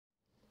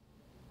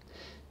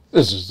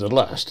This is the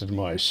last in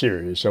my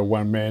series of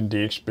one-man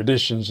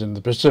DXpeditions in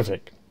the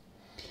Pacific.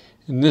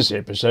 In this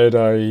episode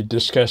I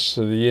discuss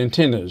the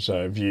antennas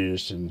I've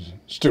used and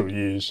still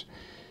use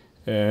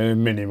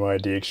in many of my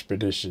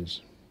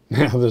DXpeditions.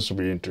 Now this will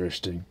be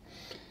interesting.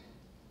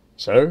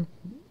 So,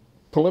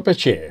 pull up a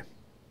chair,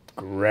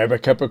 grab a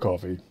cup of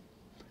coffee.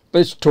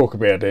 Let's talk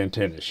about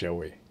antennas, shall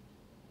we?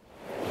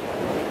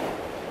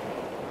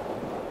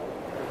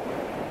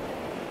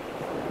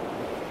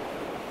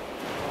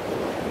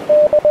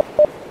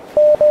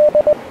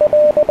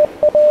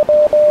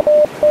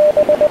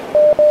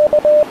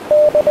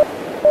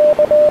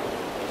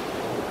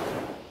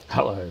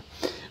 Hello,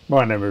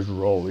 my name is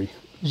Roly,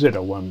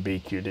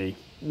 Z01BQD.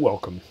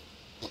 Welcome.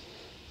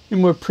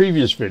 In my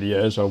previous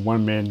videos on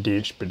one-man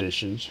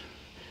DXpeditions,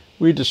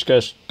 we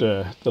discussed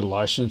the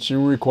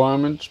licensing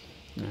requirements,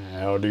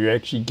 how do you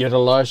actually get a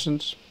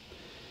license,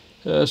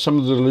 some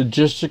of the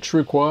logistics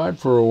required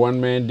for a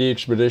one-man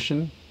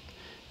DXpedition,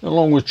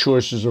 along with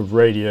choices of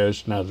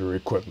radios and other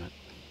equipment.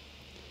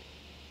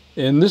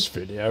 In this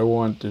video I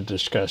want to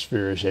discuss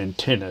various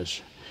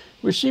antennas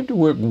which seem to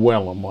work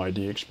well on my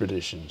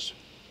DXpeditions.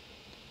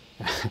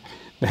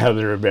 Now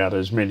there are about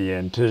as many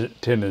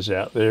antennas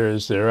out there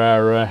as there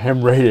are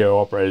ham radio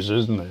operators,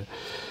 isn't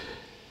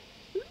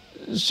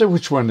there? So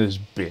which one is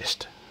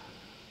best?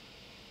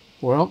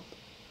 Well,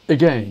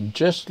 again,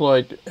 just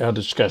like our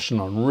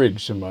discussion on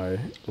rigs in my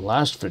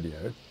last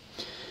video,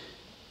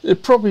 there's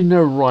probably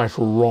no right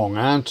or wrong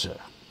answer,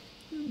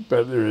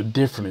 but there are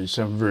definitely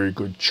some very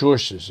good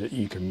choices that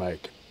you can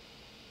make.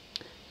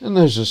 And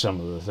those are some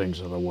of the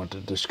things that I want to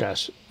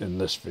discuss in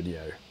this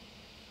video.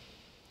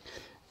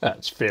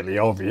 It's fairly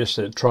obvious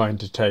that trying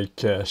to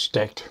take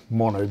stacked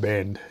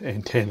monoband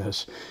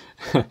antennas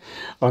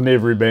on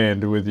every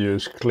band with you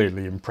is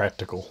clearly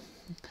impractical.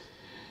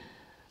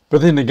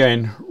 But then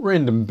again,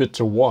 random bits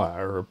of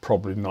wire are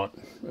probably not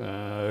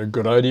a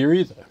good idea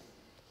either.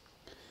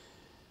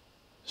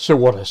 So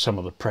what are some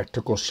of the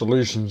practical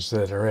solutions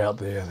that are out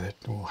there that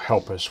will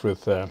help us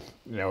with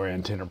our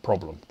antenna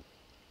problem?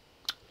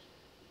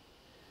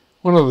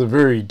 One of the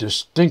very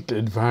distinct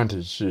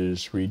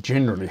advantages we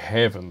generally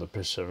have in the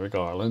Pacific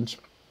Islands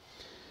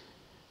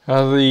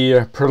are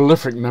the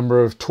prolific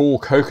number of tall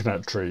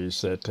coconut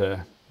trees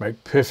that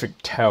make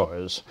perfect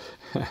towers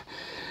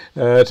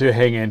to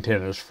hang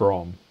antennas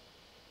from.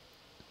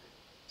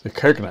 The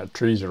coconut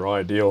trees are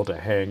ideal to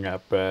hang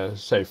up,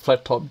 say,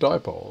 flat-top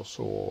dipoles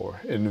or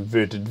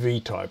inverted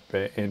V-type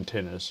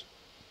antennas.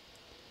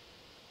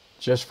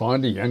 Just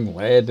find a young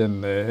lad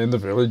in the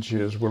village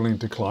who is willing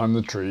to climb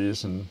the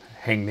trees and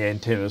hang the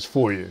antennas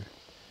for you.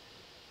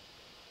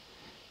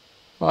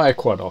 I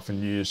quite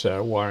often use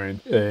wire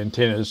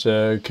antennas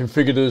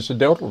configured as a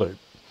delta loop,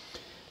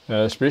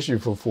 especially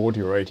for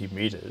 40 or 80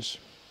 meters.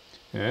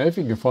 If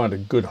you can find a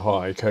good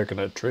high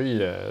coconut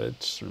tree,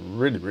 it's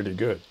really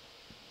good.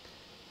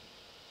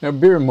 Now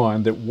bear in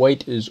mind that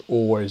weight is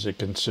always a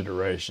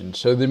consideration,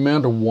 so the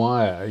amount of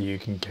wire you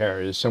can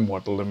carry is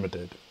somewhat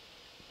limited.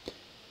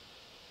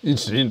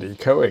 Incidentally,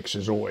 coax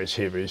is always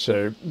heavy,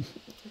 so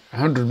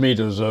 100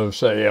 meters of,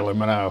 say,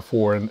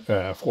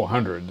 LMNR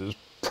 400 is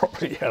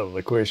probably out of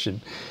the question,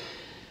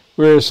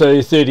 whereas,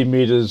 say, 30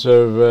 meters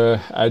of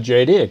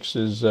RG8X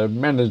is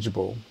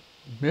manageable.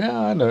 Yeah,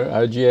 I know,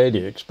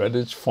 RG8X, but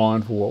it's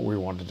fine for what we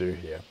want to do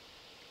here.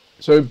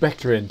 So back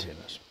to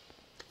antennas.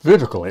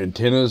 Vertical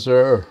antennas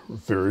are a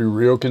very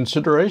real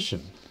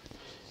consideration,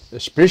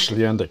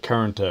 especially under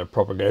current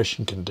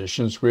propagation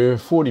conditions where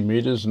 40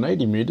 meters and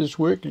 80 meters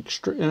work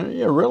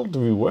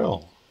relatively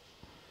well.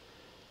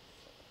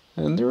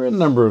 And there are a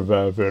number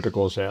of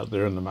verticals out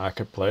there in the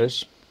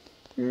marketplace.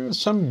 There are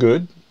some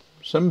good,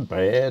 some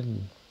bad,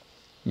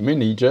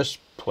 many just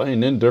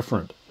plain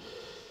indifferent.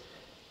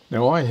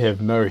 Now I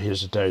have no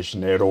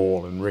hesitation at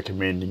all in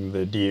recommending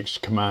the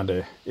DX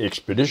Commander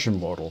Expedition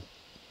model.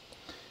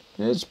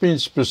 It's been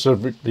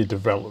specifically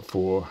developed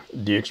for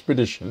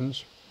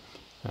DXpeditions,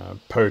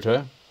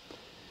 POTA,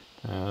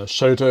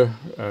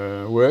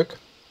 SOTA work,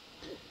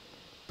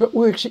 but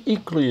works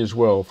equally as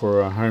well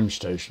for a home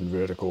station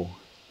vertical,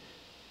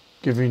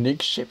 giving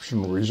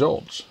exceptional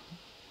results.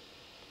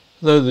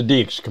 Though the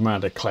DX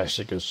Commander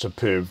Classic is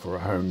superb for a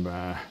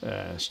home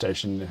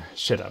station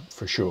setup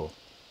for sure.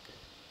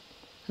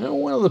 Now,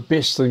 one of the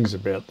best things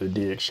about the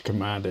DX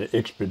Commander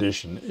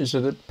Expedition is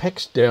that it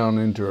packs down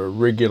into a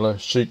regular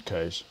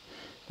suitcase,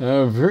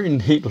 very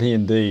neatly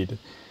indeed.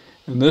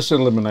 And this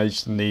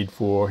eliminates the need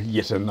for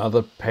yet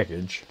another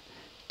package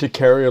to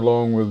carry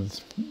along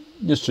with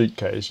your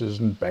suitcases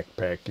and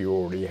backpack you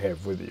already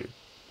have with you.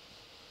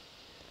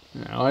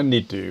 Now, I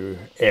need to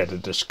add a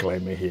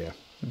disclaimer here,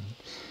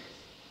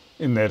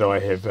 in that I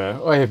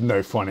have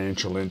no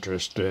financial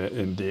interest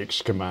in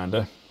DX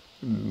Commander.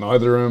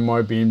 Neither am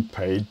I being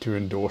paid to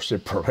endorse their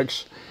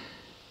products.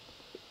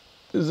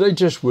 They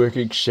just work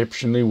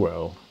exceptionally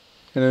well,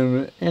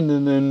 and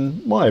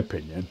in my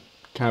opinion,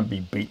 can't be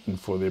beaten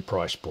for their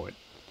price point.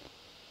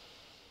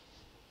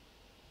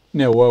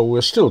 Now, while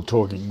we're still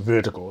talking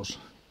verticals,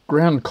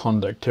 ground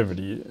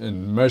conductivity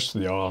in most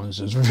of the islands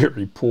is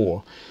very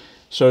poor,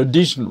 So a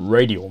decent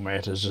radial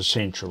mat is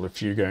essential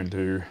if you're going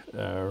to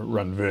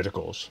run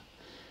verticals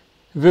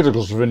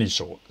of any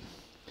sort.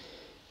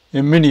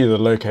 In many of the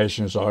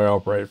locations I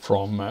operate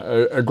from,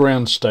 a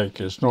ground stake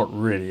is not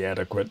really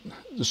adequate.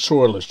 The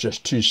soil is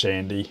just too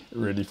sandy,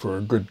 really, for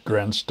a good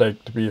ground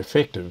stake to be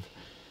effective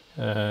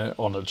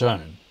on its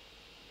own.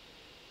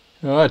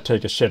 Now, I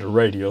take a set of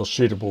radials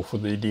suitable for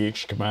the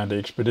DX Commander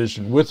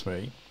Expedition with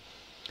me,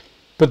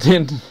 but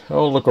then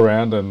I'll look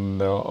around and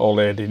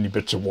I'll add any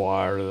bits of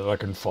wire that I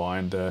can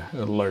find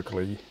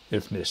locally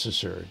if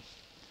necessary.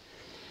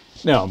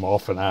 Now, I'm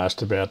often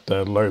asked about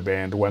low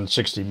band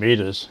 160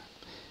 meters.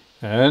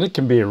 And it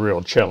can be a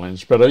real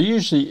challenge, but I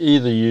usually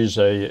either use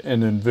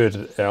an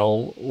inverted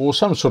L or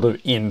some sort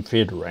of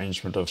N-fed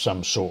arrangement of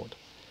some sort.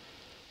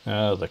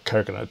 The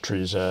coconut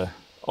trees are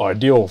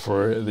ideal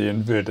for the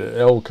inverted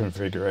L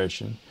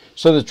configuration,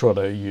 so that's what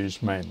I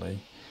use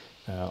mainly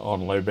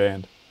on low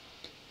band.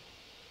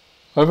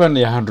 I've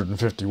only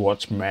 150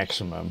 watts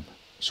maximum,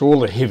 so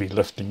all the heavy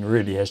lifting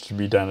really has to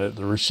be done at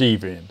the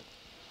receive end.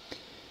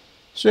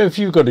 So if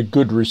you've got a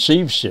good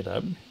receive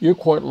setup, you're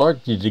quite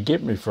likely to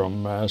get me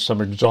from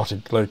some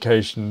exotic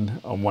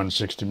location on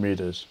 160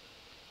 meters.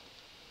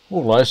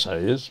 All I say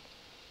is,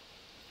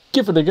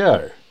 give it a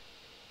go.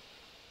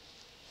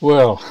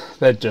 Well,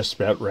 that just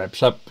about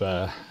wraps up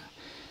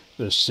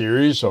this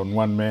series on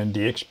one-man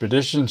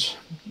DXpeditions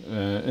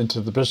into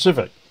the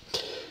Pacific.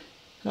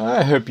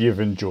 I hope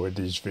you've enjoyed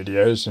these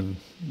videos and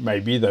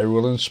maybe they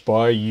will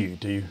inspire you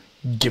to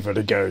give it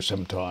a go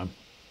sometime.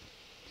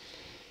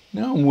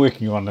 Now I'm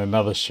working on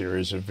another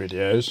series of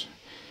videos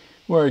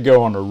where I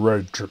go on a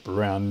road trip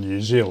around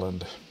New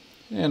Zealand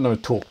and I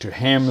talk to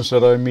hams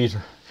that I meet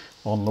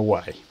on the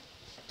way.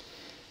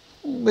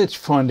 Let's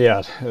find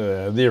out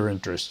their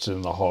interests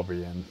in the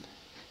hobby and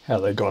how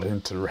they got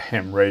into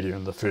ham radio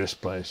in the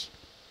first place.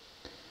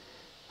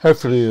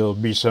 Hopefully there'll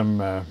be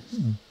some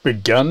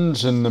big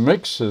guns in the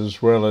mix,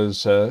 as well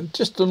as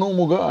just the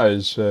normal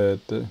guys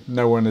that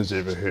no one has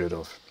ever heard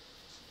of.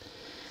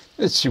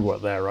 Let's see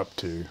what they're up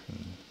to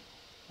and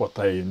what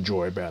they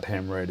enjoy about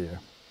ham radio.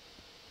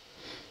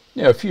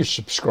 Now, if you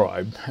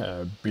subscribe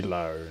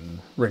below and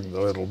ring the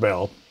little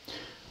bell,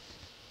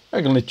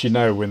 I can let you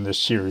know when this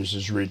series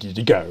is ready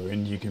to go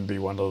and you can be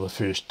one of the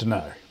first to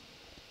know.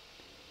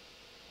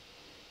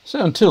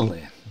 So until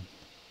then.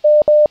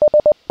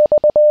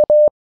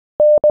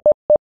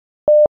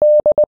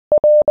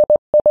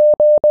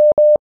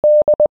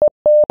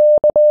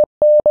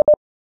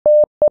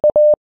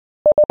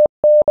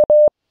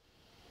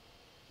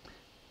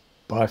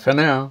 Bye for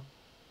now.